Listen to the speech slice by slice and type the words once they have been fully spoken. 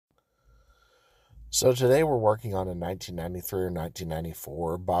So today we're working on a 1993 or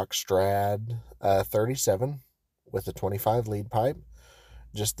 1994 Bach Strad 37 with a 25 lead pipe,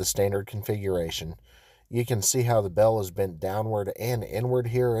 just the standard configuration. You can see how the bell is bent downward and inward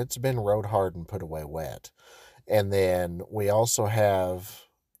here. It's been rode hard and put away wet. And then we also have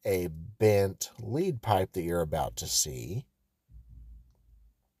a bent lead pipe that you're about to see.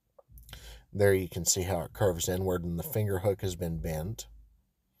 There you can see how it curves inward and the finger hook has been bent.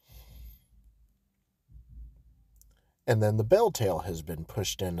 And then the bell tail has been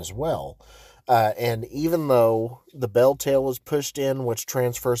pushed in as well. And even though the bell tail is pushed in, which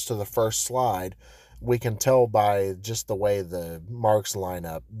transfers to the first slide, we can tell by just the way the marks line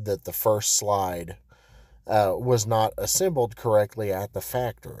up that the first slide was not assembled correctly at the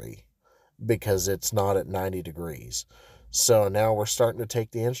factory because it's not at 90 degrees. So now we're starting to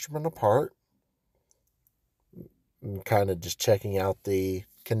take the instrument apart and kind of just checking out the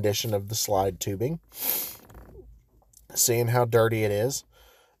condition of the slide tubing, seeing how dirty it is.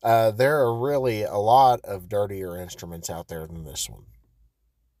 There are really a lot of dirtier instruments out there than this one.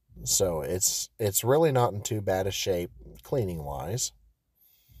 So it's really not in too bad a shape cleaning wise.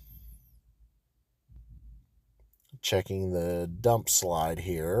 Checking the dump slide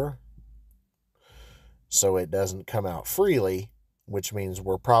here so it doesn't come out freely, which means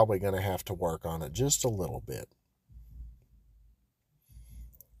we're probably going to have to work on it just a little bit.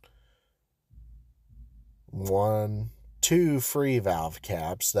 Two free valve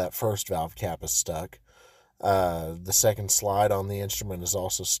caps. That first valve cap is stuck. The second slide on the instrument is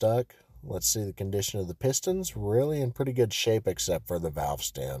also stuck. Let's see the condition of the pistons. Really in pretty good shape except for the valve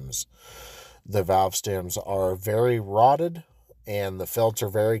stems. The valve stems are very rotted and the felts are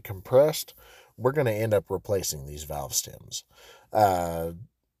very compressed. We're going to end up replacing these valve stems.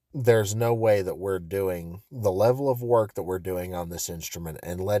 There's no way that we're doing the level of work that we're doing on this instrument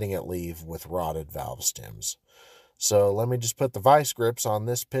and letting it leave with rotted valve stems. So let me just put the vice grips on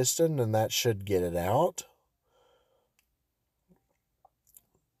this piston and that should get it out.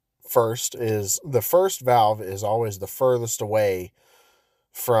 The first valve is always the furthest away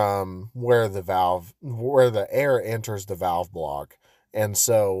from where the air enters the valve block. And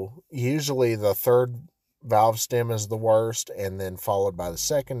so usually the third valve stem is the worst, and then followed by the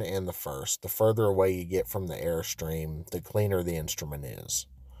second and the first. The further away you get from the airstream, the cleaner the instrument is.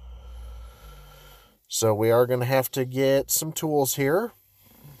 So we are going to have to get some tools here.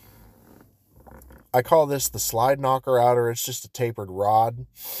 I call this the slide knocker outer. It's just a tapered rod.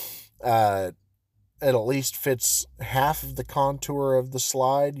 It at least fits half of the contour of the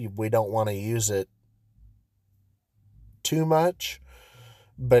slide. We don't want to use it too much,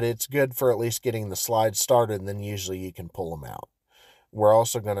 but it's good for at least getting the slide started, and then usually you can pull them out. We're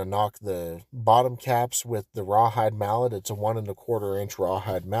also going to knock the bottom caps with the rawhide mallet. It's a 1 1/4 inch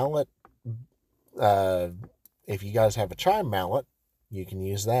rawhide mallet. If you guys have a chime mallet, you can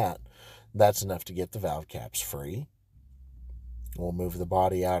use that. That's enough to get the valve caps free. We'll move the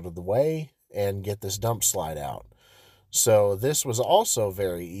body out of the way and get this dump slide out. So this was also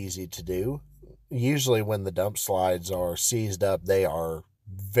very easy to do. Usually when the dump slides are seized up, they are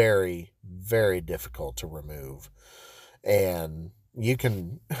very, very difficult to remove. And you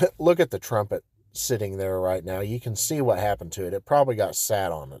can look at the trumpet sitting there right now. You can see what happened to it. It probably got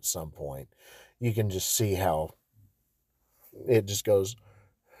sat on at some point. You can just see how it just goes,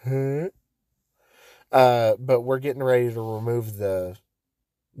 huh? But we're getting ready to remove the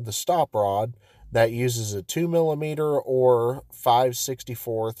stop rod. That uses a 2 millimeter or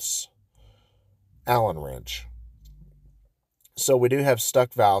 5/64 Allen wrench. So we do have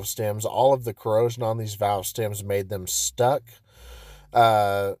stuck valve stems. All of the corrosion on these valve stems made them stuck.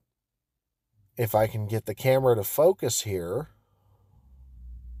 If I can get the camera to focus here,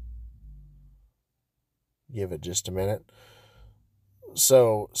 give it just a minute.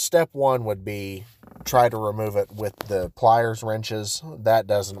 So step one would be try to remove it with the pliers wrenches. That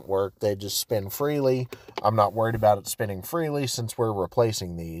doesn't work. They just spin freely. I'm not worried about it spinning freely since we're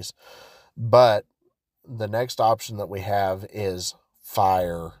replacing these. But the next option that we have is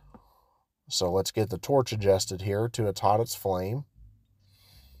fire. So let's get the torch adjusted here to its hottest flame.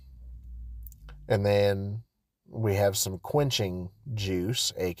 And then we have some quenching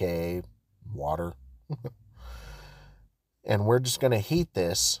juice, aka water. And we're just going to heat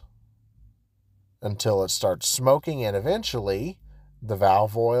this until it starts smoking, and eventually the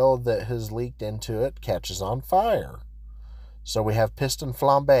valve oil that has leaked into it catches on fire. So we have piston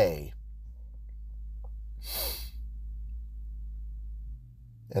flambe.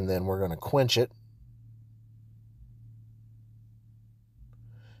 And then we're going to quench it.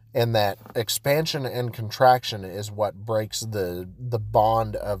 And that expansion and contraction is what breaks the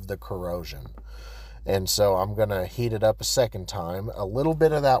bond of the corrosion. And so I'm going to heat it up a second time. A little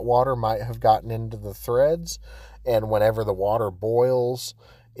bit of that water might have gotten into the threads, and whenever the water boils,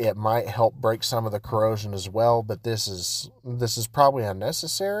 it might help break some of the corrosion as well, but this is probably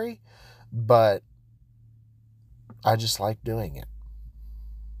unnecessary, but I just like doing it.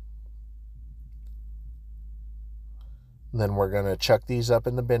 Then we're going to chuck these up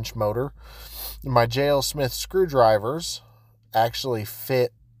in the bench motor. My J.L. Smith screwdrivers actually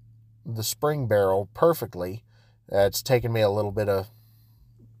fit the spring barrel perfectly. It's taken me a little bit of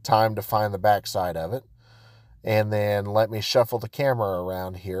time to find the backside of it. And then let me shuffle the camera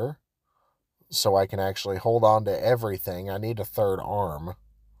around here so I can actually hold on to everything. I need a third arm.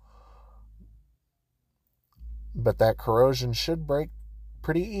 But that corrosion should break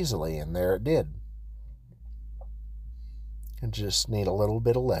pretty easily, and there it did. I just need a little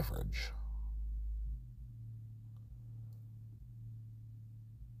bit of leverage.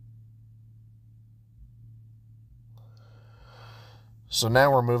 So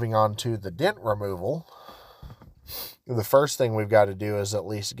now we're moving on to the dent removal. The first thing we've got to do is at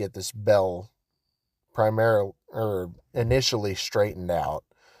least get this bell initially straightened out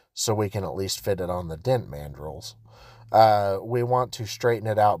so we can at least fit it on the dent mandrels. We want to straighten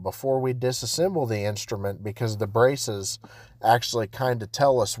it out before we disassemble the instrument, because the braces actually kind of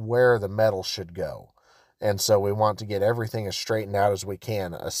tell us where the metal should go. And so we want to get everything as straightened out as we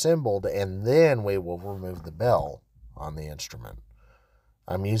can, assembled, and then we will remove the bell on the instrument.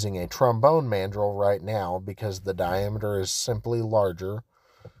 I'm using a trombone mandrel right now because the diameter is simply larger.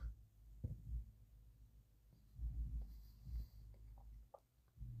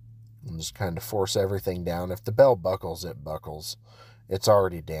 And just kind of force everything down. If the bell buckles, it buckles. It's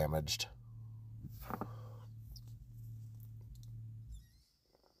already damaged.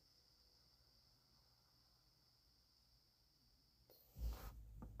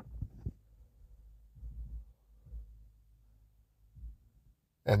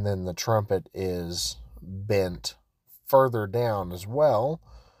 And then the trumpet is bent further down as well.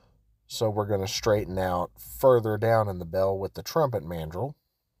 So we're going to straighten out further down in the bell with the trumpet mandrel.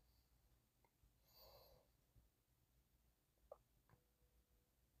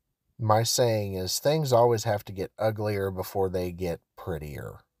 My saying is, things always have to get uglier before they get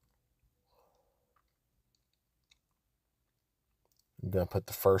prettier. I'm going to put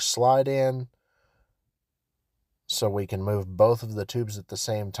the first slide in so we can move both of the tubes at the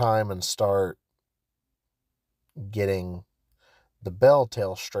same time and start getting the bell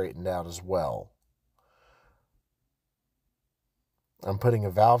tail straightened out as well. I'm putting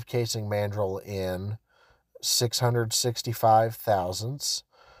a valve casing mandrel in 665 thousandths.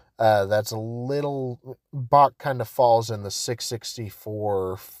 That's a little, Bach kind of falls in the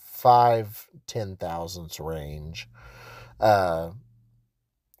 664 5/10 thousandths range.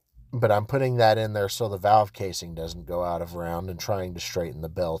 But I'm putting that in there so the valve casing doesn't go out of round, and trying to straighten the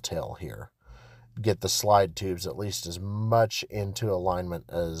bell tail here. Get the slide tubes at least as much into alignment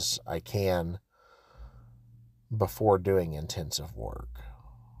as I can before doing intensive work.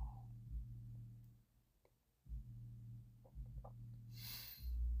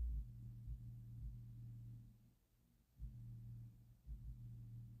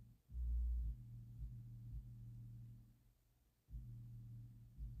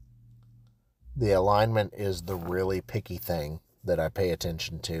 The alignment is the really picky thing that I pay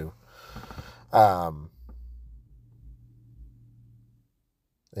attention to. And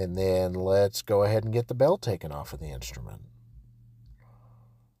then let's go ahead and get the bell taken off of the instrument.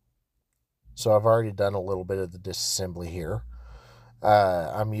 So I've already done a little bit of the disassembly here.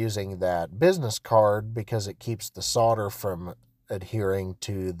 I'm using that business card because it keeps the solder from adhering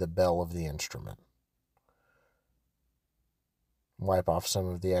to the bell of the instrument. Wipe off some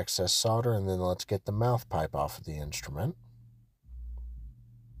of the excess solder, and then let's get the mouth pipe off of the instrument.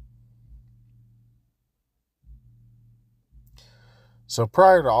 So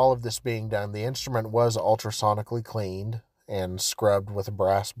prior to all of this being done, the instrument was ultrasonically cleaned and scrubbed with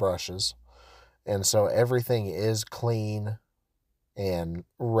brass brushes. And so everything is clean and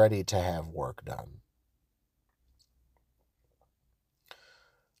ready to have work done.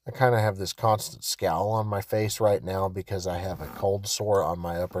 I kind of have this constant scowl on my face right now because I have a cold sore on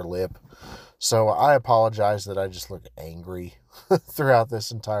my upper lip. So I apologize that I just look angry throughout this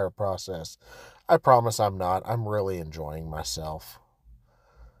entire process. I promise I'm not. I'm really enjoying myself.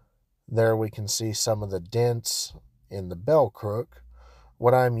 There we can see some of the dents in the bell crook.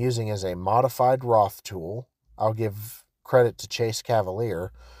 What I'm using is a modified Roth tool. I'll give credit to Chase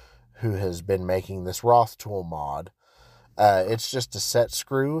Cavalier, who has been making this Roth tool mod. It's just a set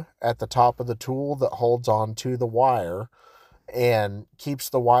screw at the top of the tool that holds on to the wire, and keeps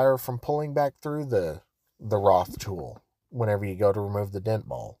the wire from pulling back through the Roth tool whenever you go to remove the dent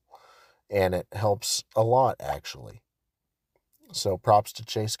ball. And it helps a lot, actually. So props to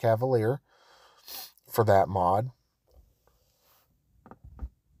Chase Cavalier for that mod.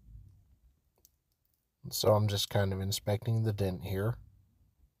 So I'm just kind of inspecting the dent here.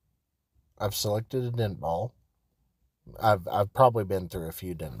 I've selected a dent ball. I've probably been through a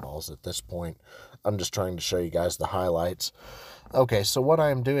few dent balls at this point. I'm just trying to show you guys the highlights. Okay, so what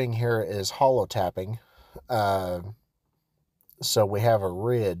I'm doing here is hollow tapping. So we have a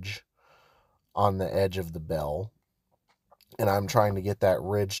ridge on the edge of the bell, and I'm trying to get that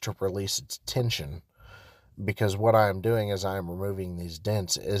ridge to release its tension, because what I'm doing as I'm removing these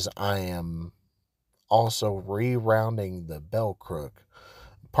dents is I am also re-rounding the bell crook.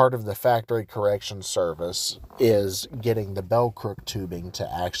 Part of the factory correction service is getting the bell crook tubing to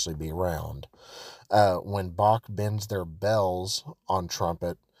actually be round. When Bach bends their bells on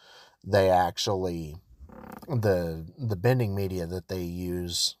trumpet, they actually, the bending media that they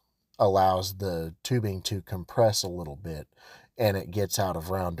use allows the tubing to compress a little bit, and it gets out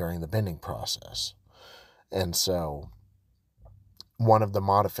of round during the bending process. And so one of the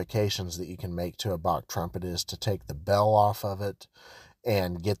modifications that you can make to a Bach trumpet is to take the bell off of it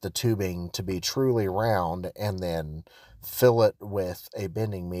and get the tubing to be truly round, and then fill it with a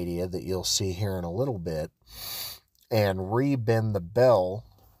bending media that you'll see here in a little bit, and re-bend the bell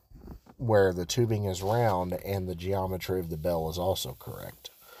where the tubing is round and the geometry of the bell is also correct.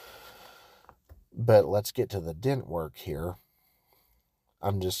 But let's get to the dent work here.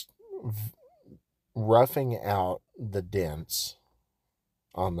 I'm just roughing out the dents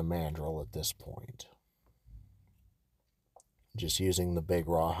on the mandrel at this point, just using the big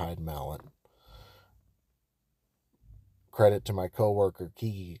rawhide mallet. Credit to my coworker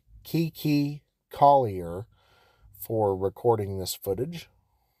Kiki Collier for recording this footage.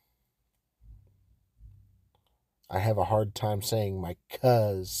 I have a hard time saying my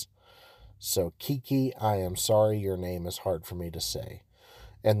cuz, so Kiki, I am sorry, your name is hard for me to say.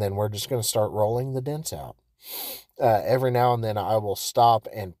 And then we're just going to start rolling the dents out. Every now and then I will stop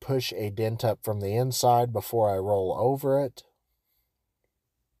and push a dent up from the inside before I roll over it.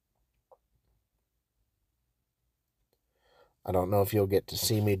 I don't know if you'll get to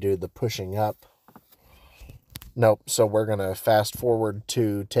see me do the pushing up. Nope, so we're going to fast forward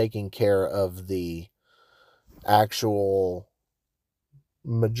to taking care of the actual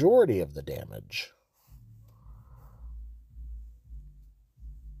majority of the damage.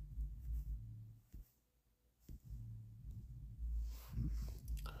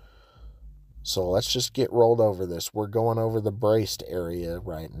 So let's just get rolled over this. We're going over the braced area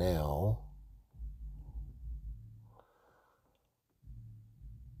right now.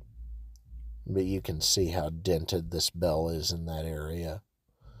 But you can see how dented this bell is in that area.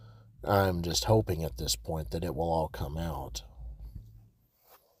 I'm just hoping at this point that it will all come out.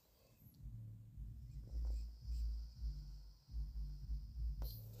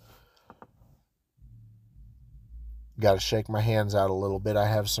 Got to shake my hands out a little bit. I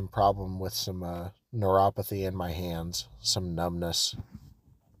have some problem with some neuropathy in my hands, some numbness.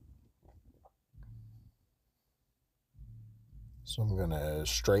 So I'm going to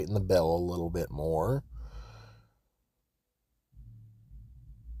straighten the bell a little bit more.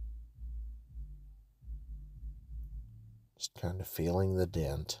 Just kind of feeling the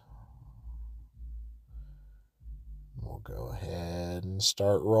dent. We'll go ahead and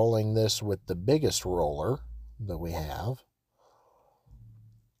start rolling this with the biggest roller that we have.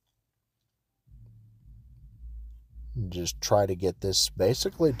 Just try to get this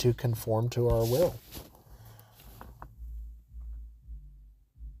basically to conform to our will.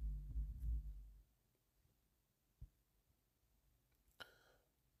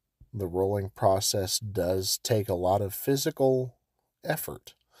 The rolling process does take a lot of physical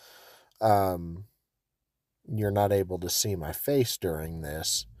effort. You're not able to see my face during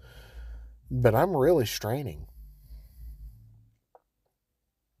this, but I'm really straining.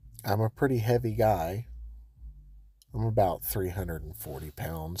 I'm a pretty heavy guy. I'm about 340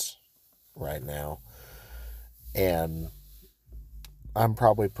 pounds right now, and I'm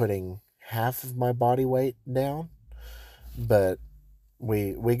probably putting half of my body weight down, but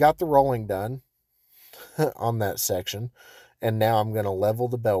we got the rolling done on that section, and now I'm going to level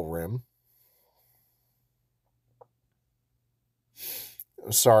the bell rim.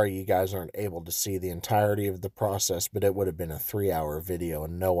 Sorry you guys aren't able to see the entirety of the process, but it would have been a 3-hour video,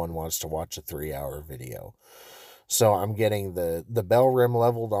 and no one wants to watch a 3-hour video. So I'm getting the bell rim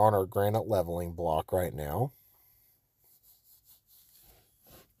leveled on our granite leveling block right now.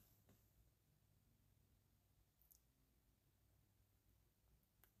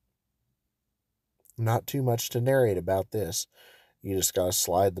 Not too much to narrate about this. You just got to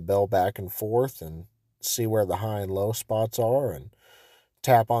slide the bell back and forth and see where the high and low spots are, and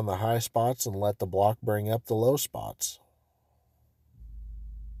tap on the high spots and let the block bring up the low spots.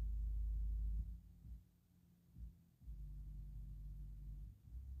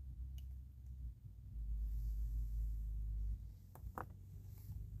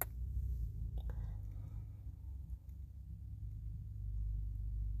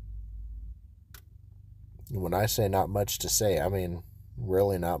 When I say not much to say, I mean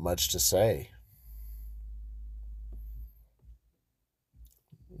really not much to say.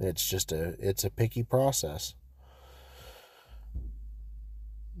 It's a picky process.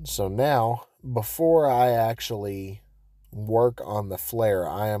 So now, before I actually work on the flare,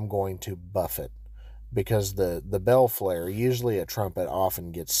 I am going to buff it, because the bell flare, usually a trumpet,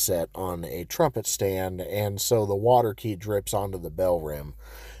 often gets set on a trumpet stand, and so the water key drips onto the bell rim,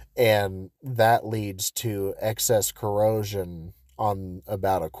 and that leads to excess corrosion on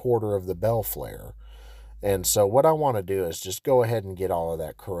about a quarter of the bell flare. And so what I want to do is just go ahead and get all of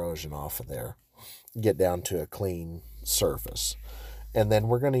that corrosion off of there, get down to a clean surface. And then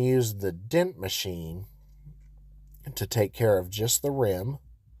we're going to use the dent machine to take care of just the rim.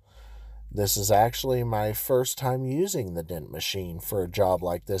 This is actually my first time using the dent machine for a job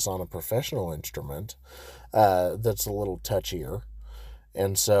like this on a professional instrument that's a little touchier.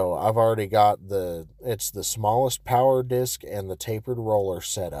 And so I've already got it's the smallest power disc and the tapered roller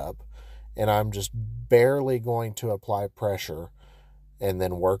set up, and I'm just barely going to apply pressure and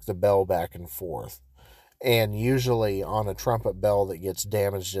then work the bell back and forth. And usually on a trumpet bell that gets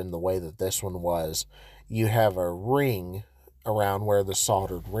damaged in the way that this one was, you have a ring around where the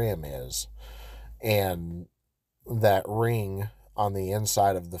soldered rim is. And that ring on the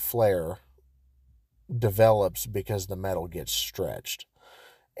inside of the flare develops because the metal gets stretched.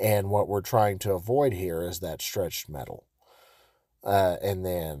 And what we're trying to avoid here is that stretched metal. And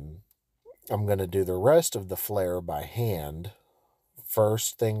then I'm going to do the rest of the flare by hand.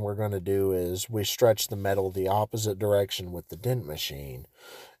 First thing we're going to do is we stretch the metal the opposite direction with the dent machine.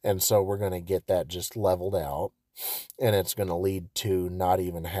 And so we're going to get that just leveled out. And it's going to lead to not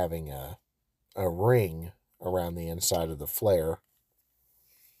even having a ring around the inside of the flare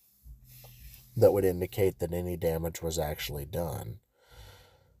that would indicate that any damage was actually done.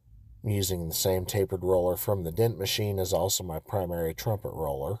 Using the same tapered roller from the dent machine is also my primary trumpet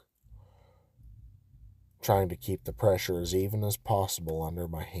roller, trying to keep the pressure as even as possible under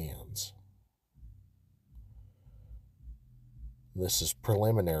my hands. This is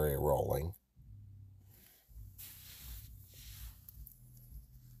preliminary rolling.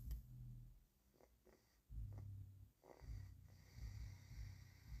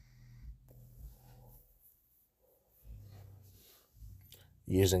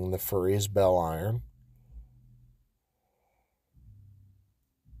 Using the Furries bell iron.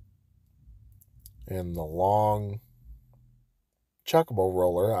 And the long chuckable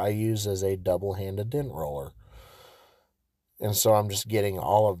roller I use as a double-handed dent roller. And so I'm just getting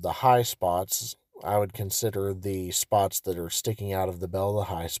all of the high spots. I would consider the spots that are sticking out of the bell the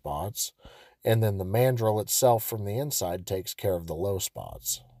high spots. And then the mandrel itself from the inside takes care of the low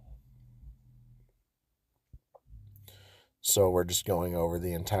spots. So we're just going over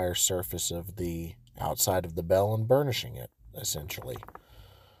the entire surface of the outside of the bell and burnishing it, essentially.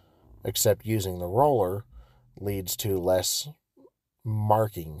 Except using the roller leads to less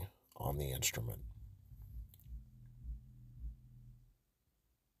marking on the instrument.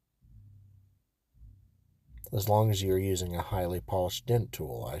 As long as you're using a highly polished dent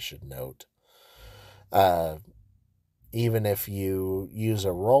tool, I should note. Even if you use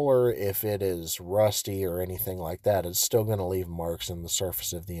a roller, if it is rusty or anything like that, it's still going to leave marks in the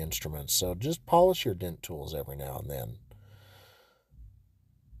surface of the instrument. So just polish your dent tools every now and then.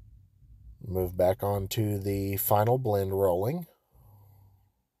 Move back on to the final blend rolling.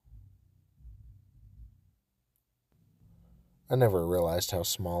 I never realized how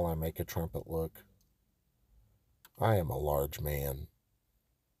small I make a trumpet look. I am a large man.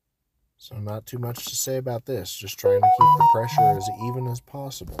 So not too much to say about this, just trying to keep the pressure as even as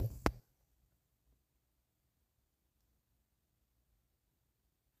possible.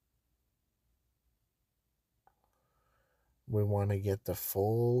 We want to get the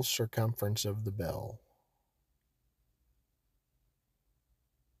full circumference of the bell.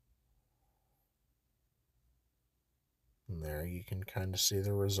 And there you can kind of see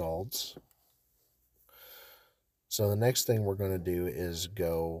the results. So the next thing we're going to do is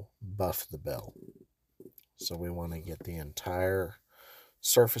go buff the bell. So we want to get the entire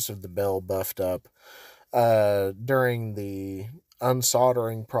surface of the bell buffed up. During the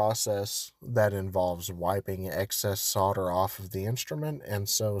unsoldering process that involves wiping excess solder off of the instrument, and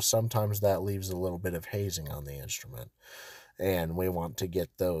so sometimes that leaves a little bit of hazing on the instrument, and we want to get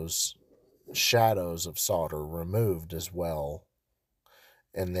those shadows of solder removed as well.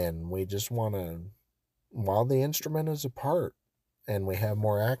 And then we just want to, while the instrument is apart and we have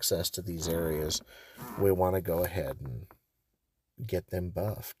more access to these areas, we want to go ahead and get them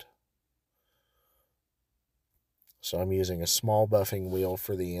buffed. So I'm using a small buffing wheel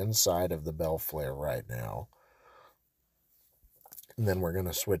for the inside of the bell flare right now. And then we're going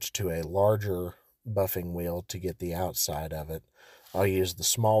to switch to a larger buffing wheel to get the outside of it. I'll use the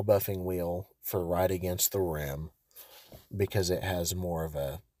small buffing wheel for right against the rim because it has more of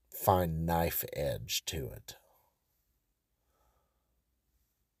a fine knife edge to it.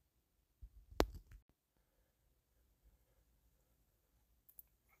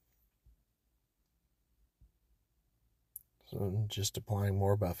 So I'm just applying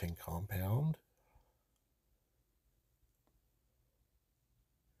more buffing compound.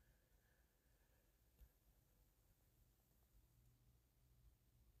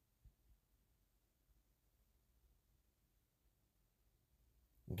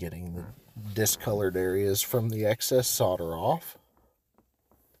 Getting the discolored areas from the excess solder off.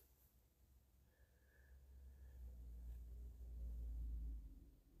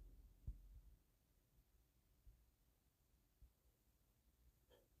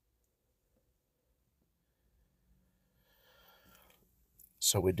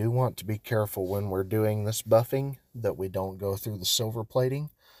 So we do want to be careful when we're doing this buffing that we don't go through the silver plating.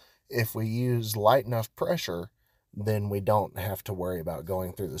 If we use light enough pressure, then we don't have to worry about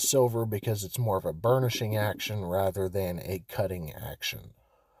going through the silver because it's more of a burnishing action rather than a cutting action.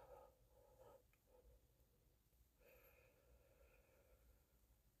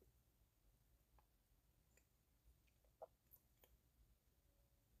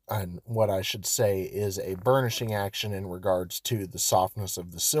 And what I should say is a burnishing action in regards to the softness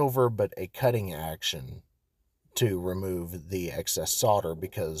of the silver, but a cutting action to remove the excess solder,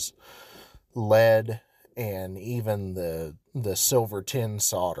 because lead and even the silver tin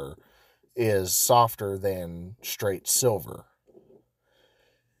solder is softer than straight silver.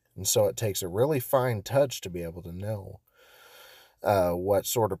 And so it takes a really fine touch to be able to know what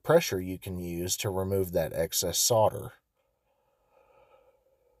sort of pressure you can use to remove that excess solder.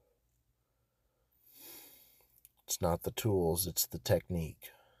 It's not the tools, it's the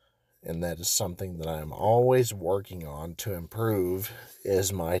technique. And that is something that I'm always working on to improve,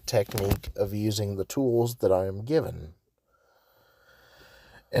 is my technique of using the tools that I am given.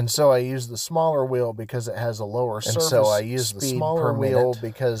 And so I use the smaller wheel because it has a lower surface speed per minute. And so I use the smaller wheel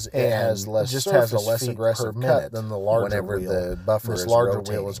because it has a less aggressive cut than the larger wheel. Whenever the buffer is larger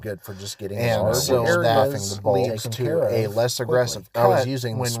wheel is good for just getting and so that leads to a less aggressive cut. I was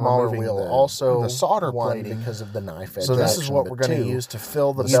using the smaller wheel also the solder plating because of the knife edge. So this is what we're going to use to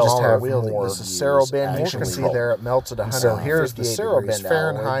fill the bell wheel. This is Cerro bend. You can see there it melts at 100. So here's the Cerro bend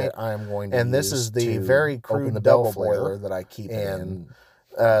Fahrenheit. I'm going to use, and this is the very crude double boiler that I keep in.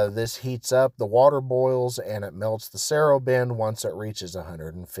 This heats up, the water boils, and it melts the Cerro bend once it reaches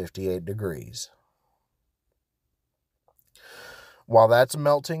 158 degrees. While that's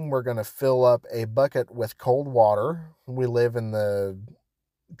melting, we're going to fill up a bucket with cold water. We live in the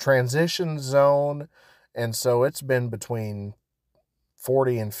transition zone, and so it's been between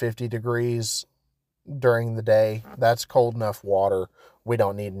 40 and 50 degrees during the day. That's cold enough water. We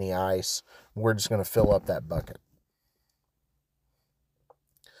don't need any ice. We're just going to fill up that bucket.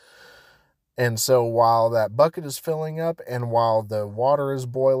 And so while that bucket is filling up and while the water is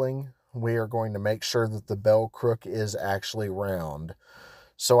boiling, we are going to make sure that the bell crook is actually round.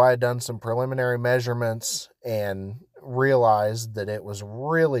 So I had done some preliminary measurements and realized that it was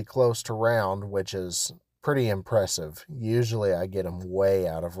really close to round, which is pretty impressive. Usually I get them way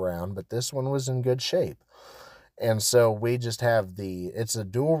out of round, but this one was in good shape. And so we just have it's a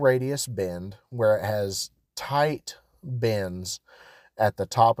dual radius bend where it has tight bends at the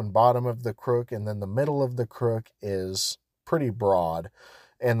top and bottom of the crook, and then the middle of the crook is pretty broad.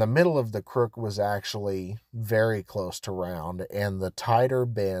 And the middle of the crook was actually very close to round, and the tighter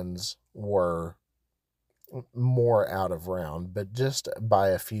bends were more out of round, but just by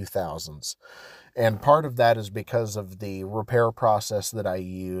a few thousandths. And part of that is because of the repair process that I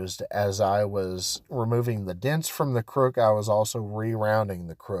used. As I was removing the dents from the crook, I was also re-rounding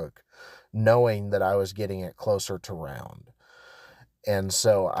the crook, knowing that I was getting it closer to round. And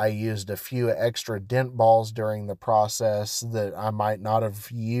so I used a few extra dent balls during the process that I might not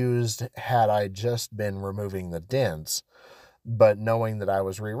have used had I just been removing the dents. But knowing that I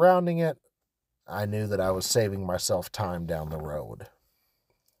was re-rounding it, I knew that I was saving myself time down the road.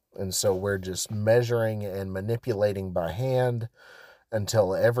 And so we're just measuring and manipulating by hand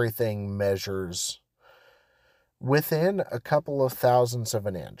until everything measures within a couple of thousandths of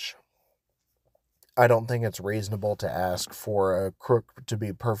an inch. I don't think it's reasonable to ask for a crook to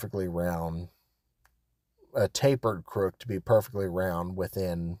be perfectly round, a tapered crook to be perfectly round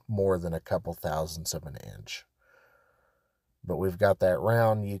within more than a couple thousandths of an inch. But we've got that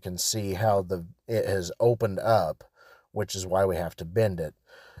round. You can see how it has opened up, which is why we have to bend it.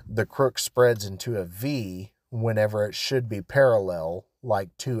 The crook spreads into a V whenever it should be parallel, like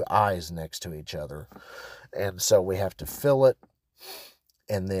two eyes next to each other. And so we have to fill it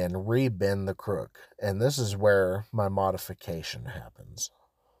and then rebend the crook. And this is where my modification happens.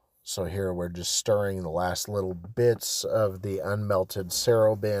 So here we're just stirring the last little bits of the unmelted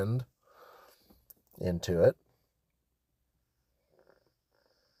Sero bend into it.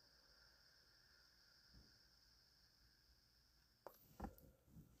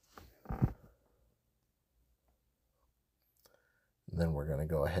 And then we're going to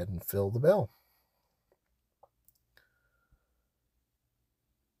go ahead and fill the bell.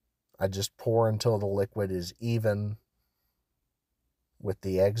 I just pour until the liquid is even with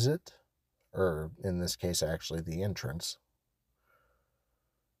the exit, or in this case, actually the entrance.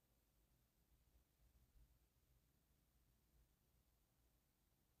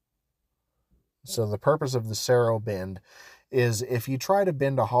 So the purpose of the Sero bend is if you try to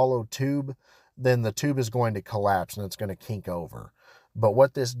bend a hollow tube, then the tube is going to collapse and it's going to kink over. But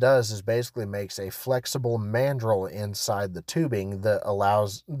what this does is basically makes a flexible mandrel inside the tubing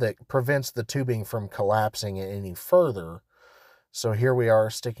that prevents the tubing from collapsing any further. So here we are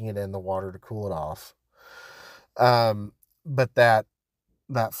sticking it in the water to cool it off. But that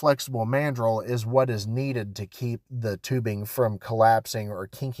flexible mandrel is what is needed to keep the tubing from collapsing or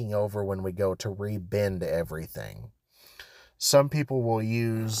kinking over when we go to rebend everything. Some people will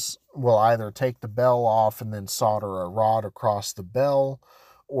either take the bell off and then solder a rod across the bell,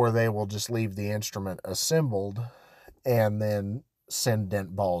 or they will just leave the instrument assembled and then send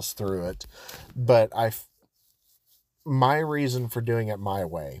dent balls through it. But my reason for doing it my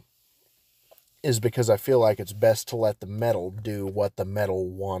way is because I feel like it's best to let the metal do what the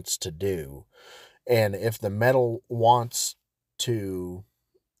metal wants to do. And if the metal wants to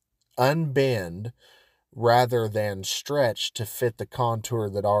unbend rather than stretch to fit the contour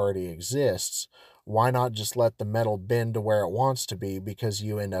that already exists, why not just let the metal bend to where it wants to be, because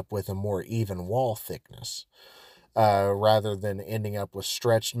you end up with a more even wall thickness, rather than ending up with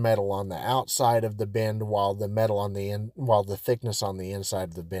stretched metal on the outside of the bend while the thickness on the inside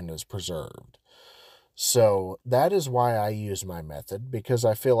of the bend is preserved. So that is why I use my method, because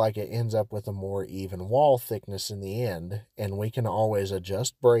I feel like it ends up with a more even wall thickness in the end, and we can always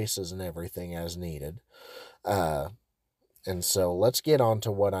adjust braces and everything as needed. And so let's get on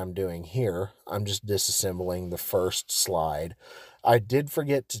to what I'm doing here. I'm just disassembling the first slide. I did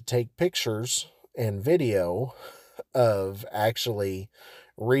forget to take pictures and video of actually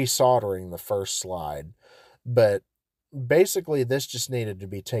resoldering the first slide, but basically this just needed to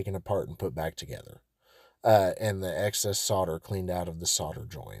be taken apart and put back together. And the excess solder cleaned out of the solder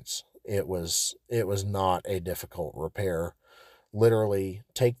joints. It was not a difficult repair. Literally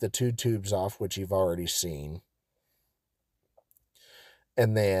take the two tubes off, which you've already seen,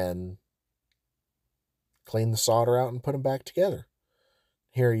 and then clean the solder out and put them back together.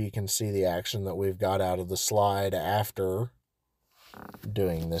 Here you can see the action that we've got out of the slide after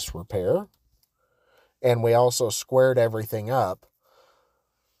doing this repair. And we also squared everything up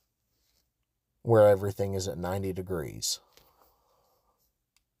where everything is at 90 degrees.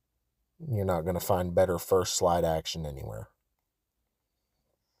 You're not going to find better first slide action anywhere.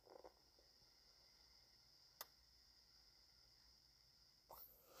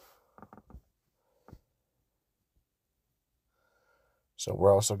 So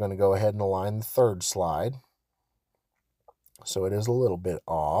we're also going to go ahead and align the third slide. So it is a little bit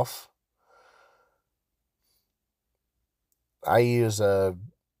off. I use a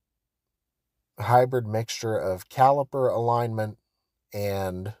hybrid mixture of caliper alignment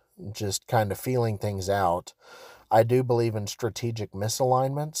and just kind of feeling things out. I do believe in strategic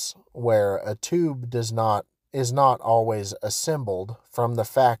misalignments, where a tube is not always assembled from the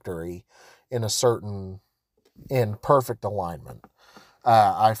factory in perfect alignment.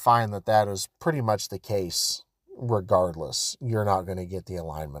 I find that is pretty much the case regardless. You're not going to get the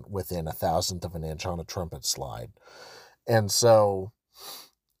alignment within a thousandth of an inch on a trumpet slide. And so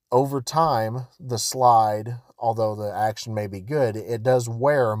over time, the slide, although the action may be good, it does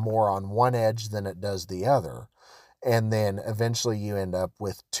wear more on one edge than it does the other. And then eventually you end up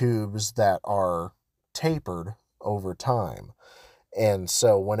with tubes that are tapered over time. And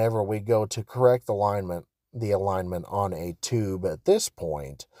so whenever we go to correct the alignment on a tube at this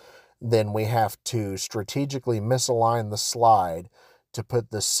point, then we have to strategically misalign the slide to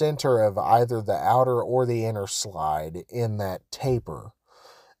put the center of either the outer or the inner slide in that taper.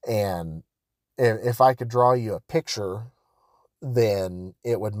 And if I could draw you a picture, then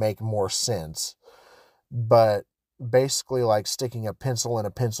it would make more sense. But basically, like sticking a pencil in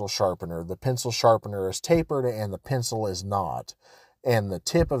a pencil sharpener, the pencil sharpener is tapered and the pencil is not. And the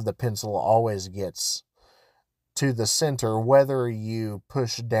tip of the pencil always gets to the center, whether you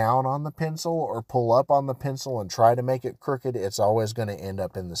push down on the pencil or pull up on the pencil and try to make it crooked, it's always going to end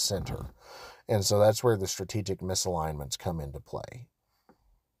up in the center. And so that's where the strategic misalignments come into play.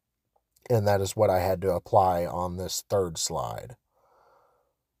 And that is what I had to apply on this third slide.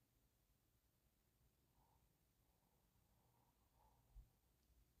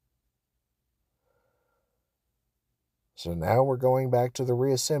 So now we're going back to the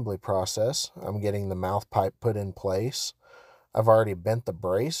reassembly process. I'm getting the mouth pipe put in place. I've already bent the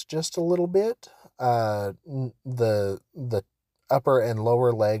brace just a little bit. The upper and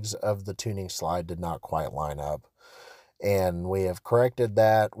lower legs of the tuning slide did not quite line up. And we have corrected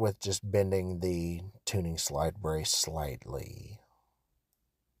that with just bending the tuning slide brace slightly.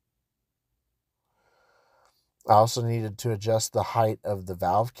 I also needed to adjust the height of the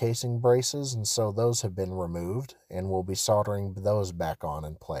valve casing braces, and so those have been removed, and we'll be soldering those back on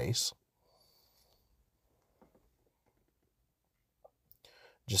in place.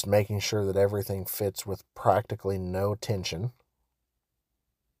 Just making sure that everything fits with practically no tension,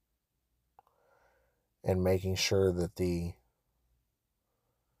 and making sure that the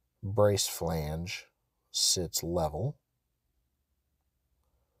brace flange sits level.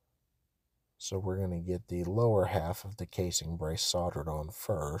 So we're going to get the lower half of the casing brace soldered on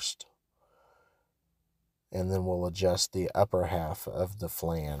first, and then we'll adjust the upper half of the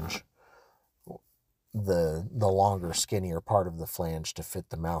flange, the longer, skinnier part of the flange, to fit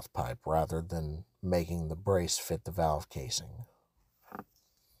the mouth pipe rather than making the brace fit the valve casing.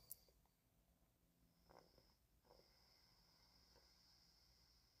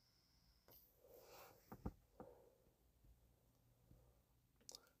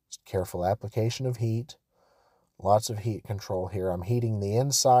 Just careful application of heat. Lots of heat control here. I'm heating the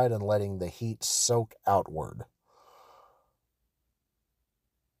inside and letting the heat soak outward.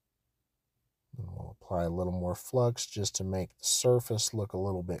 And we'll apply a little more flux just to make the surface look a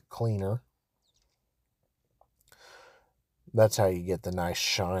little bit cleaner. That's how you get the nice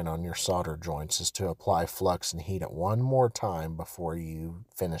shine on your solder joints, is to apply flux and heat it one more time before you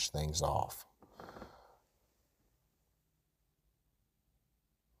finish things off.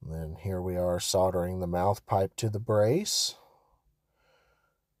 And then here we are soldering the mouth pipe to the brace.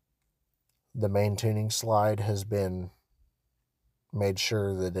 The main tuning slide has been made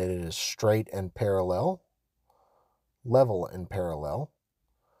sure that it is straight and parallel, level and parallel.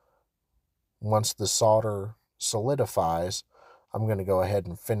 Once the solder solidifies, I'm going to go ahead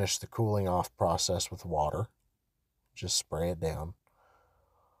and finish the cooling off process with water. Just spray it down.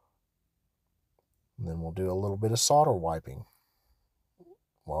 And then we'll do a little bit of solder wiping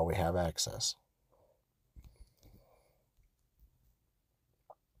while we have access.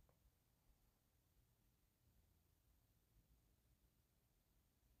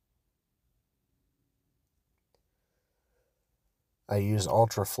 I use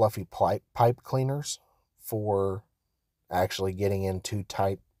ultra fluffy pipe cleaners for actually getting into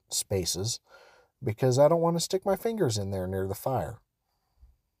tight spaces, because I don't want to stick my fingers in there near the fire.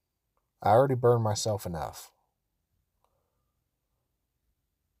 I already burned myself enough.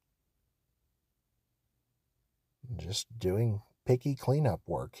 Just doing picky cleanup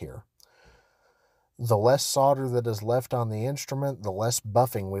work here. The less solder that is left on the instrument, the less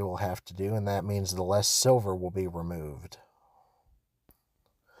buffing we will have to do, and that means the less silver will be removed.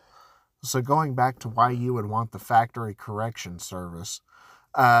 So going back to why you would want the factory correction service,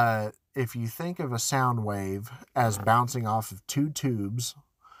 if you think of a sound wave as bouncing off of two tubes,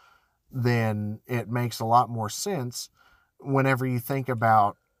 then it makes a lot more sense whenever you think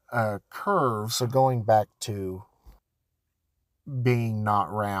about a curve. So going back to being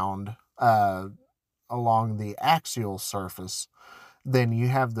not round along the axial surface, then you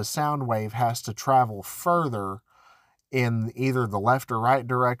have the sound wave has to travel further in either the left or right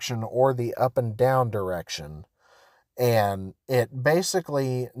direction or the up and down direction. And it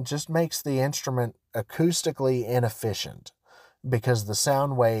basically just makes the instrument acoustically inefficient, because the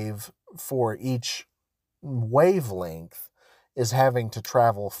sound wave for each wavelength is having to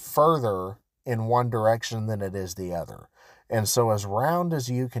travel further in one direction than it is the other. And so as round as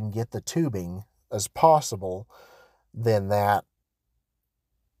you can get the tubing as possible, then that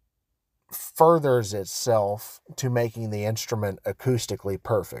furthers itself to making the instrument acoustically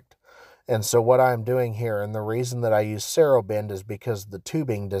perfect. And so what I'm doing here, and the reason that I use serro bend is because the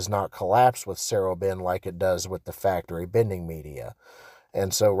tubing does not collapse with serro bend like it does with the factory bending media.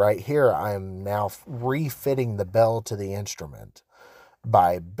 And so right here, I'm now refitting the bell to the instrument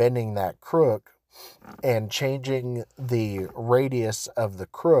by bending that crook and changing the radius of the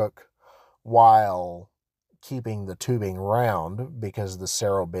crook while keeping the tubing round because the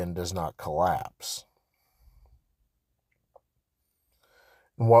serro bend does not collapse.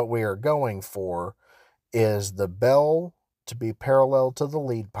 And what we are going for is the bell to be parallel to the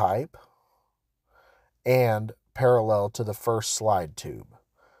lead pipe and parallel to the first slide tube.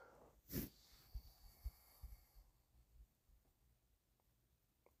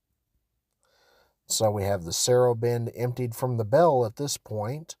 So we have the serro bend emptied from the bell at this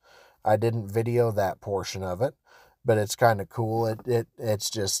point. I didn't video that portion of it, but it's kind of cool. It's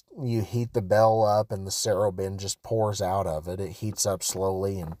just, you heat the bell up and the serro bend just pours out of it. It heats up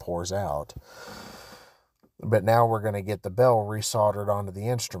slowly and pours out. But now we're going to get the bell resoldered onto the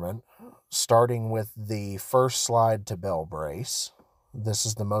instrument, starting with the first slide to bell brace. This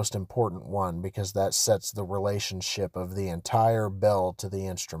is the most important one because that sets the relationship of the entire bell to the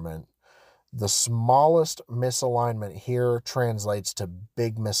instrument. The smallest misalignment here translates to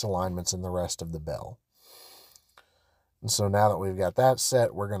big misalignments in the rest of the bell. And so now that we've got that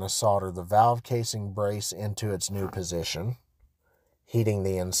set, we're going to solder the valve casing brace into its new position, heating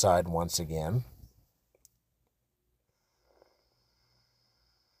the inside once again.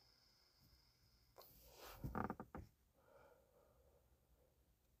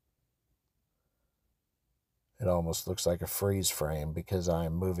 It almost looks like a freeze frame because I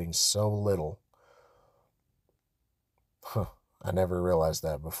am moving so little. I never realized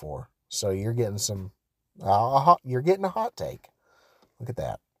that before. So you're getting some, you're getting a hot take. Look at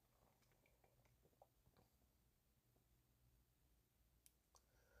that.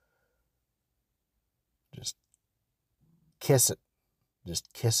 Just kiss it.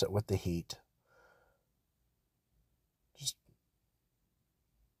 Just kiss it with the heat. Just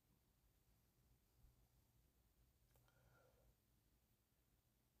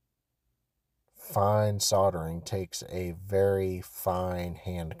fine soldering takes a very fine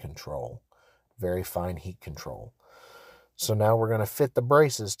hand control, very fine heat control. So now we're going to fit the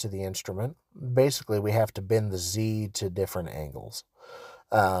braces to the instrument. Basically, we have to bend the Z to different angles.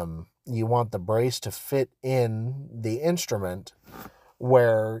 You want the brace to fit in the instrument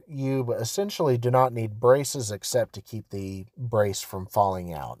where you essentially do not need braces except to keep the brace from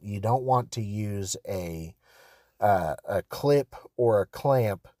falling out. You don't want to use a clip or a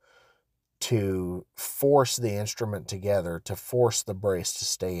clamp to force the instrument together, to force the brace to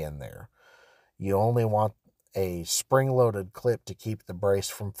stay in there. You only want a spring-loaded clip to keep the brace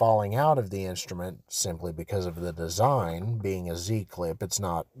from falling out of the instrument simply because of the design being a Z-clip. It's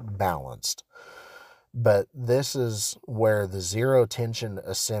not balanced. But this is where the zero tension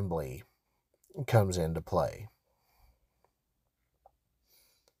assembly comes into play.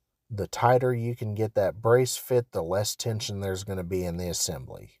 The tighter you can get that brace fit, the less tension there's going to be in the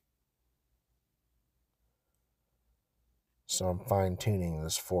assembly. So I'm fine-tuning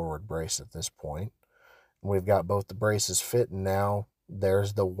this forward brace at this point. We've got both the braces fit, and now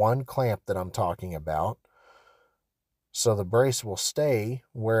there's the one clamp that I'm talking about. So the brace will stay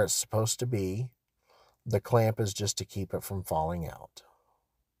where it's supposed to be. The clamp is just to keep it from falling out.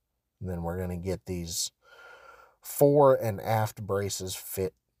 And then we're going to get these fore and aft braces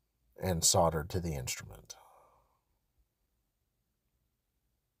fit and soldered to the instrument.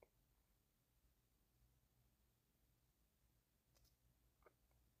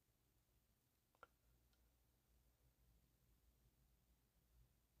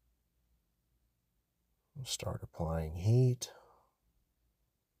 We'll start applying heat.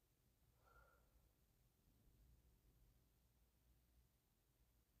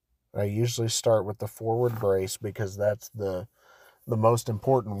 I usually start with the forward brace because that's the most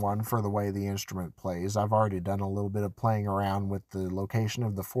important one for the way the instrument plays. I've already done a little bit of playing around with the location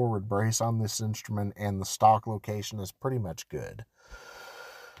of the forward brace on this instrument, and the stock location is pretty much good.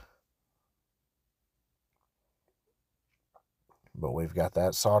 But we've got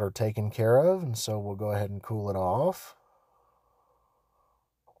that solder taken care of, and so we'll go ahead and cool it off.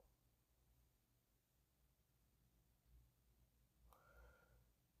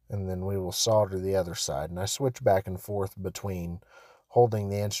 And then we will solder the other side. And I switch back and forth between holding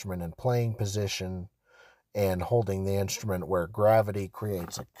the instrument in playing position and holding the instrument where gravity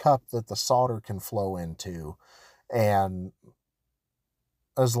creates a cup that the solder can flow into. And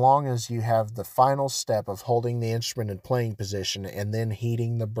as long as you have the final step of holding the instrument in playing position and then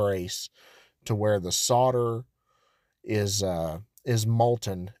heating the brace to where the solder is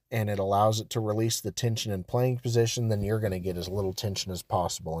molten and it allows it to release the tension in playing position, then you're going to get as little tension as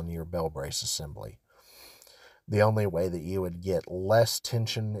possible in your bell brace assembly. The only way that you would get less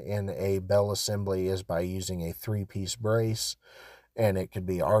tension in a bell assembly is by using a 3-piece brace, and it could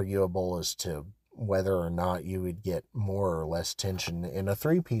be arguable as to whether or not you would get more or less tension in a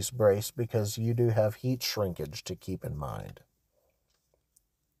 3-piece brace, because you do have heat shrinkage to keep in mind.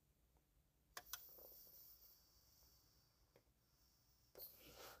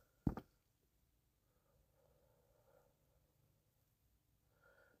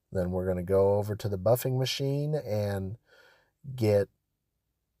 Then we're going to go over to the buffing machine and get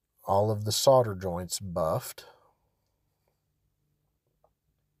all of the solder joints buffed,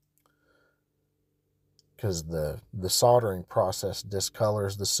 because the soldering process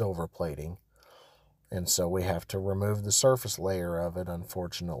discolors the silver plating, and so we have to remove the surface layer of it,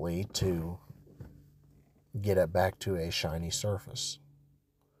 unfortunately, to get it back to a shiny surface.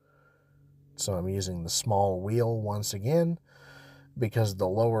 So I'm using the small wheel once again, because the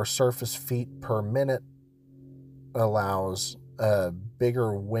lower surface feet per minute allows a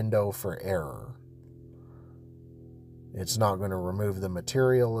bigger window for error. It's not going to remove the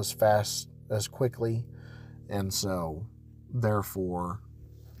material as fast, as quickly, and so therefore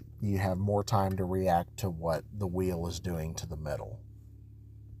you have more time to react to what the wheel is doing to the metal.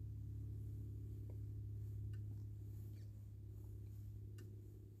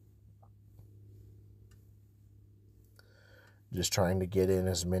 Just trying to get in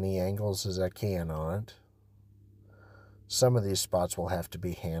as many angles as I can on it. Some of these spots will have to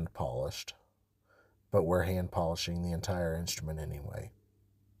be hand polished, but we're hand polishing the entire instrument anyway.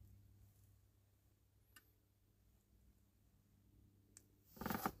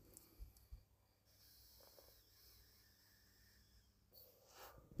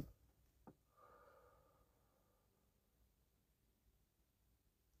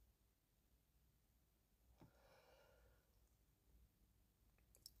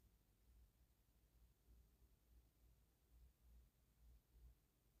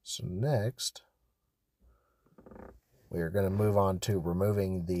 So next, we are going to move on to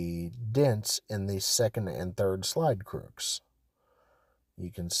removing the dents in the second and third slide crooks.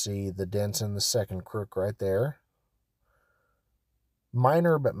 You can see the dents in the second crook right there.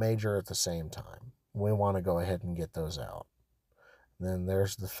 Minor but major at the same time. We want to go ahead and get those out. Then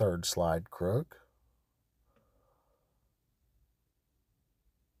there's the third slide crook.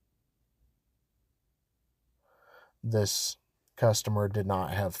 This customer did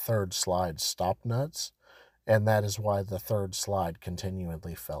not have third slide stop nuts, and that is why the third slide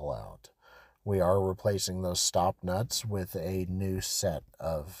continually fell out. We are replacing those stop nuts with a new set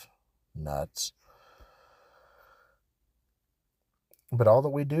of nuts. But all that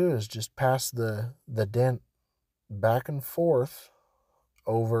we do is just pass the dent back and forth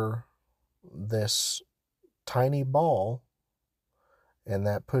over this tiny ball, and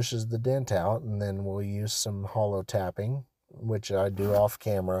that pushes the dent out, and then we'll use some hollow tapping, which I do off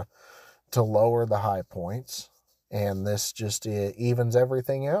camera, to lower the high points, and this just evens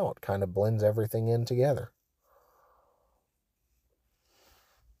everything out, kind of blends everything in together.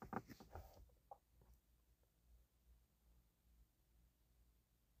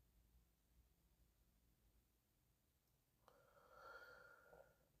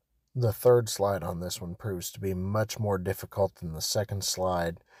 The third slide on this one proves to be much more difficult than the second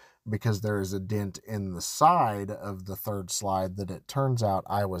slide, because there is a dent in the side of the third slide that it turns out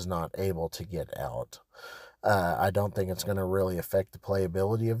I was not able to get out. I don't think it's going to really affect the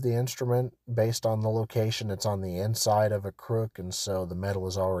playability of the instrument based on the location. It's on the inside of a crook, and so the metal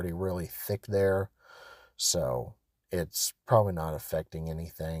is already really thick there, so it's probably not affecting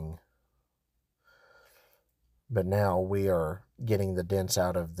anything. But now we are getting the dents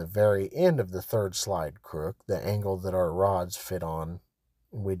out of the very end of the third slide crook, the angle that our rods fit on.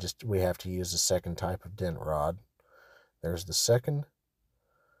 We have to use a second type of dent rod. There's the second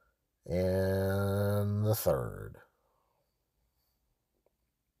and the third.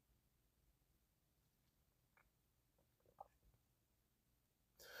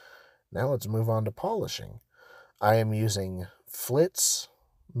 Now let's move on to polishing. I am using Flitz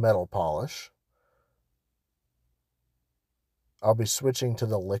metal polish. I'll be switching to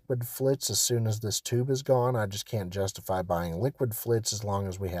the liquid Flitz as soon as this tube is gone. I just can't justify buying liquid Flitz as long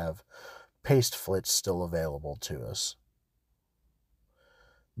as we have paste Flitz still available to us.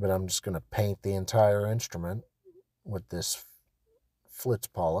 But I'm just going to paint the entire instrument with this Flitz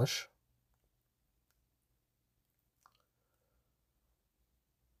polish.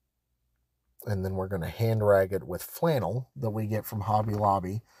 And then we're going to hand rag it with flannel that we get from Hobby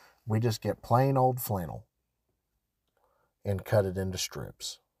Lobby. We just get plain old flannel and cut it into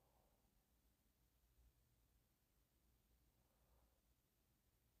strips.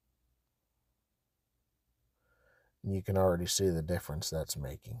 You can already see the difference that's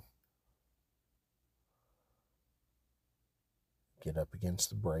making. Get up against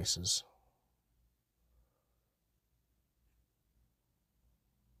the braces.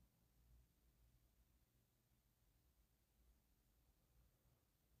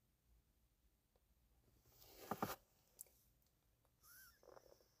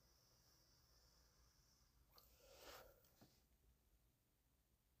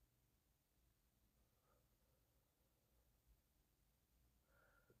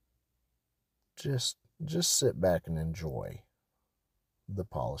 Just sit back and enjoy the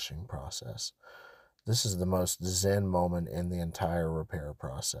polishing process. This is the most zen moment in the entire repair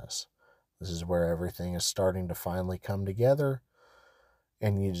process. This is where everything is starting to finally come together,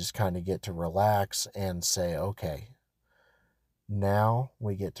 and you just kind of get to relax and say, okay, now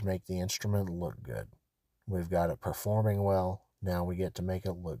we get to make the instrument look good. We've got it performing well. Now we get to make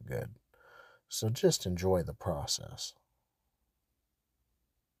it look good. So just enjoy the process.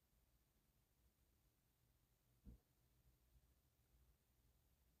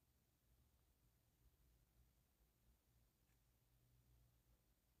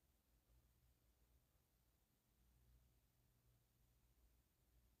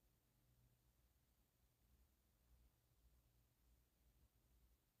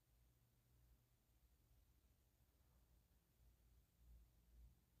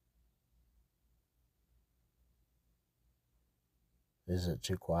 Is it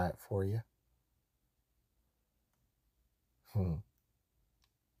too quiet for you?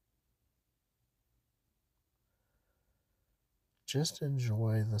 Just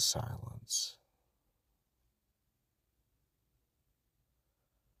enjoy the silence.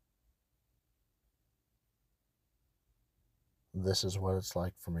 This is what it's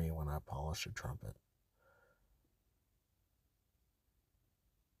like for me when I polish a trumpet.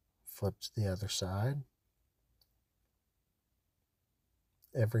 Flip to the other side.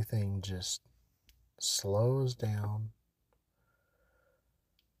 Everything just slows down.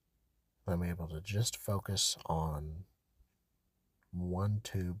 I'm able to just focus on one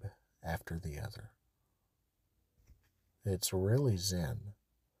tube after the other. It's really zen.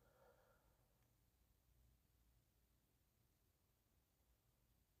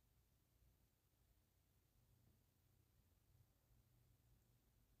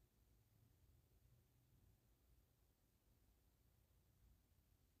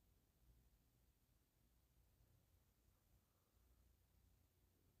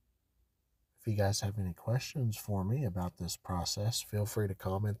 If you guys have any questions for me about this process, feel free to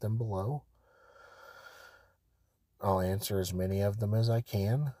comment them below. I'll answer as many of them as I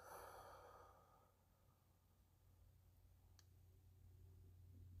can.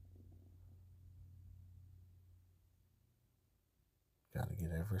 Got to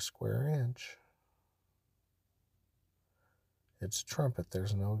get every square inch. It's a trumpet.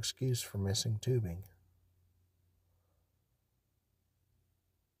 There's no excuse for missing tubing.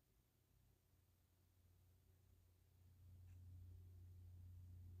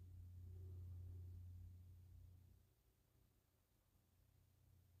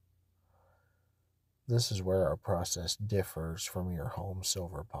 This is where our process differs from your home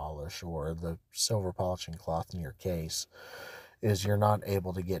silver polish or the silver polishing cloth in your case, is you're not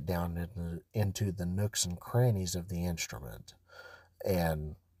able to get down into the nooks and crannies of the instrument.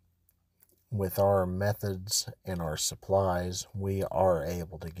 And with our methods and our supplies, we are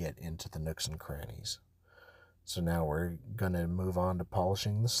able to get into the nooks and crannies. So now we're going to move on to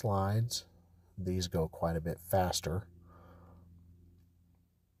polishing the slides. These go quite a bit faster.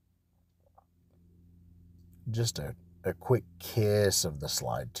 Just a quick kiss of the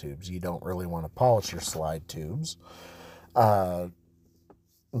slide tubes. You don't really want to polish your slide tubes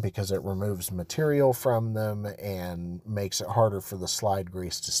because it removes material from them and makes it harder for the slide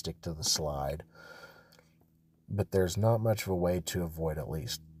grease to stick to the slide. But there's not much of a way to avoid at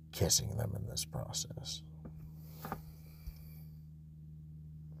least kissing them in this process.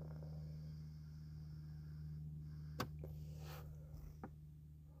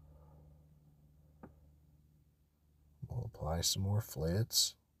 We'll apply some more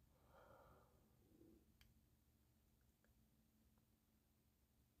flits.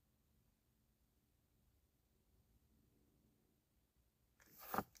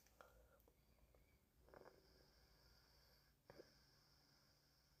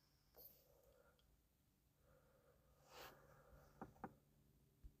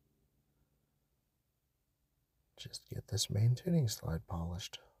 Just get this main tuning slide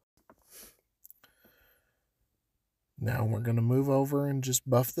polished. Now we're going to move over and just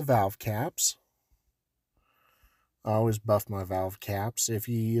buff the valve caps. I always buff my valve caps. If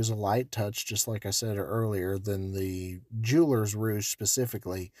you use a light touch, just like I said earlier, then the jeweler's rouge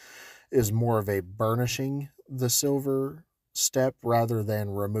specifically is more of a burnishing the silver step rather than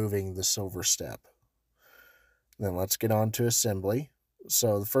removing the silver step. Then let's get on to assembly.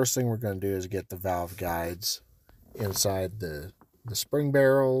 So the first thing we're going to do is get the valve guides inside the spring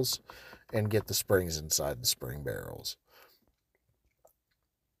barrels and get the springs inside the spring barrels.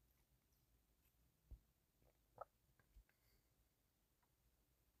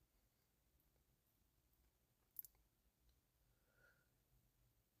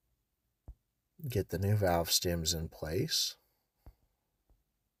 Get the new valve stems in place.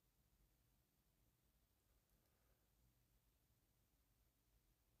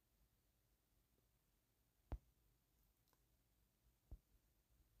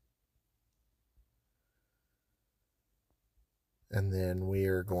 And then we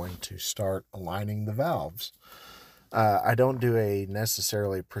are going to start aligning the valves. I don't do a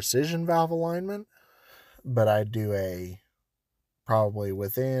necessarily precision valve alignment, but I do a probably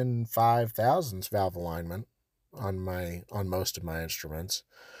within 5 thousandths valve alignment on most of my instruments.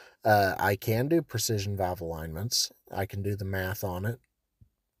 I can do precision valve alignments. I can do the math on it,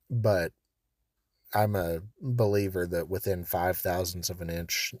 but I'm a believer that within 5 thousandths of an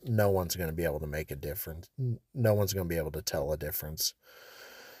inch, no one's going to be able to make a difference. No one's going to be able to tell a difference.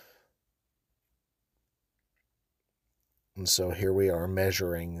 And so here we are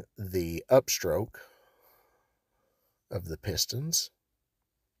measuring the upstroke of the pistons,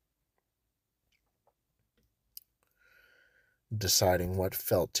 deciding what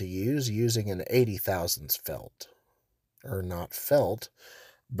felt to use, using an 80 thousandths felt, or not felt,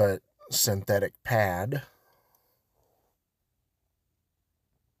 but synthetic pad.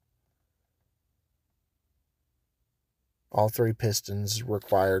 All three pistons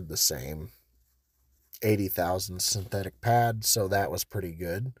required the same 80 thousandths synthetic pad, so that was pretty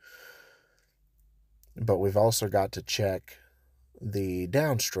good. But we've also got to check the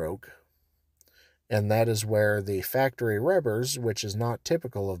downstroke, and that is where the factory rubbers, which is not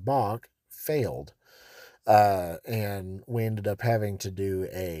typical of Bach, failed. And we ended up having to do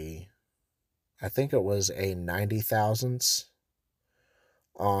I think it was a 90 thousandths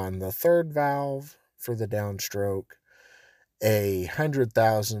on the third valve for the downstroke, a 100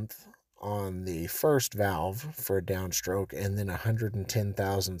 thousandth on the first valve for a downstroke, and then 110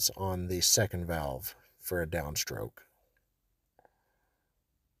 thousandths on the second valve for a downstroke.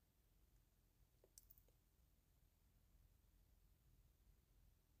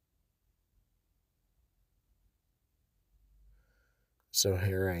 So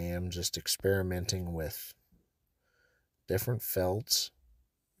here I am just experimenting with different felts,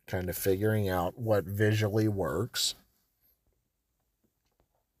 kind of figuring out what visually works.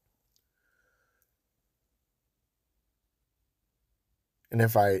 And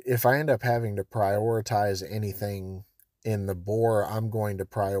if I end up having to prioritize anything in the bore, I'm going to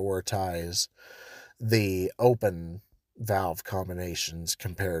prioritize the open valve combinations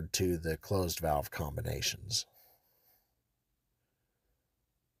compared to the closed valve combinations.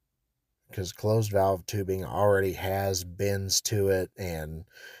 Because closed valve tubing already has bends to it and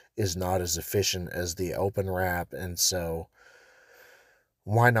is not as efficient as the open wrap, and so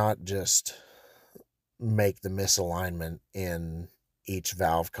why not just make the misalignment in each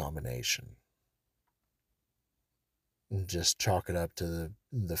valve combination and just chalk it up to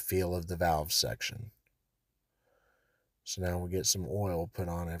the feel of the valve section. So now we get some oil put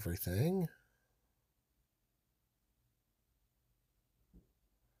on everything.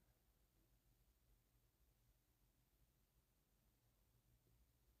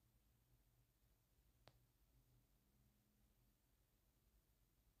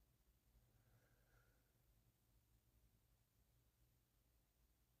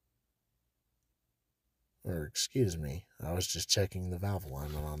 Or excuse me, I was just checking the valve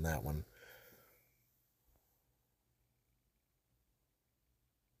alignment on that one.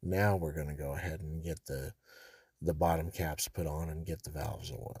 Now we're going to go ahead and get the bottom caps put on and get the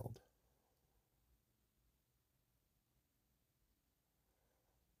valves oiled.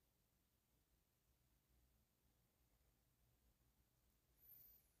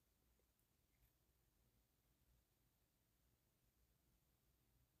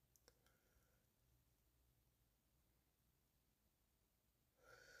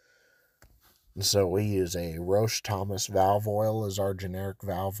 And so we use a Roche Thomas valve oil as our generic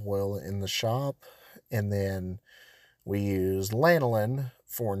valve oil in the shop, and then we use lanolin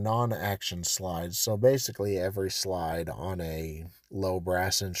for non-action slides. So basically every slide on a low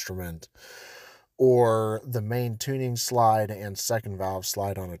brass instrument, or the main tuning slide and second valve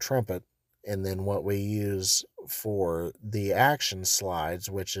slide on a trumpet. And then what we use for the action slides,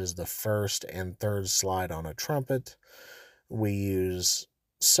 which is the first and third slide on a trumpet, we use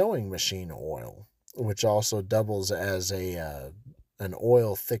sewing machine oil, which also doubles as an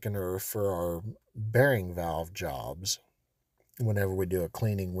oil thickener for our bearing valve jobs. Whenever we do a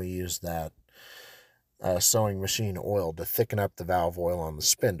cleaning, we use that sewing machine oil to thicken up the valve oil on the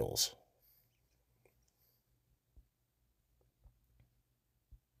spindles.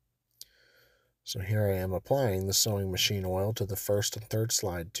 So here I am applying the sewing machine oil to the first and third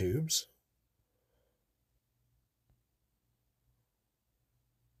slide tubes.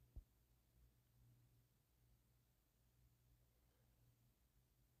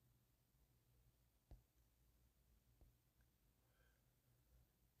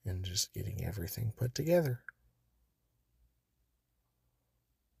 And just getting everything put together.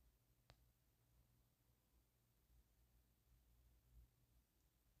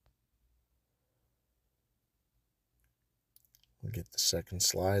 We'll get the second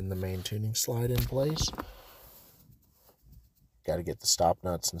slide and the main tuning slide in place. Got to get the stop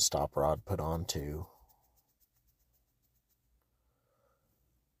nuts and stop rod put on too.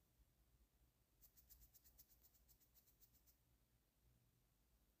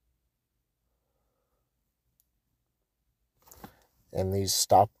 And these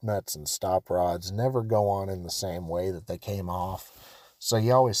stop nuts and stop rods never go on in the same way that they came off. So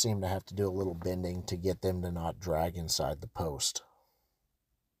you always seem to have to do a little bending to get them to not drag inside the post.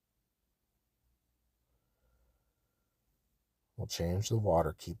 We'll change the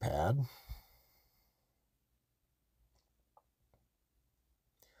water key pad.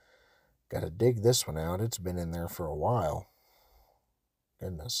 Got to dig this one out. It's been in there for a while.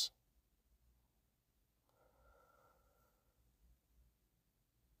 Goodness.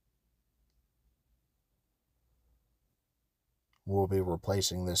 We'll be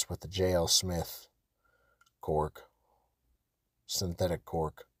replacing this with the J.L. Smith cork, synthetic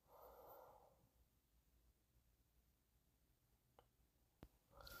cork.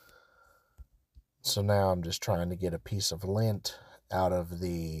 So now I'm just trying to get a piece of lint out of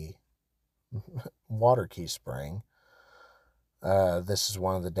the water key spring. This is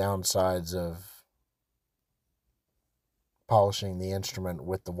one of the downsides of polishing the instrument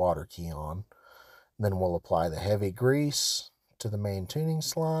with the water key on. Then we'll apply the heavy grease to the main tuning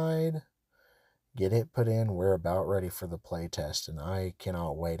slide, get it put in. We're about ready for the play test, and I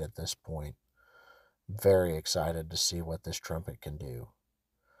cannot wait at this point. Very excited to see what this trumpet can do.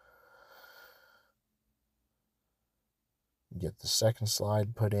 Get the second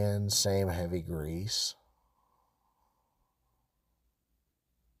slide put in, same heavy grease.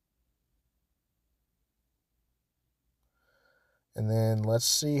 And then let's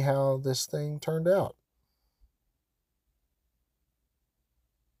see how this thing turned out.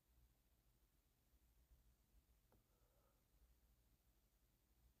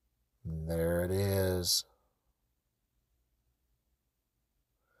 And there it is.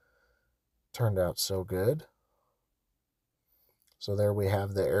 Turned out so good. So there we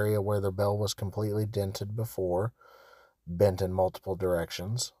have the area where the bell was completely dented before, bent in multiple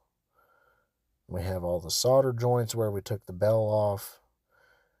directions. We have all the solder joints where we took the bell off.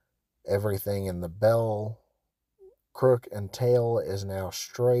 Everything in the bell crook and tail is now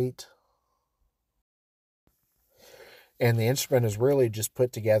straight. And the instrument is really just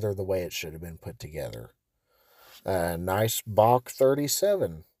put together the way it should have been put together. A nice Bach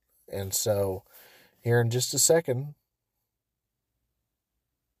 37. And so here in just a second,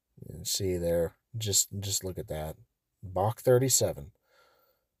 you can see there, just look at that. Bach 37.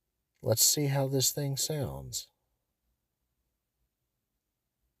 Let's see how this thing sounds.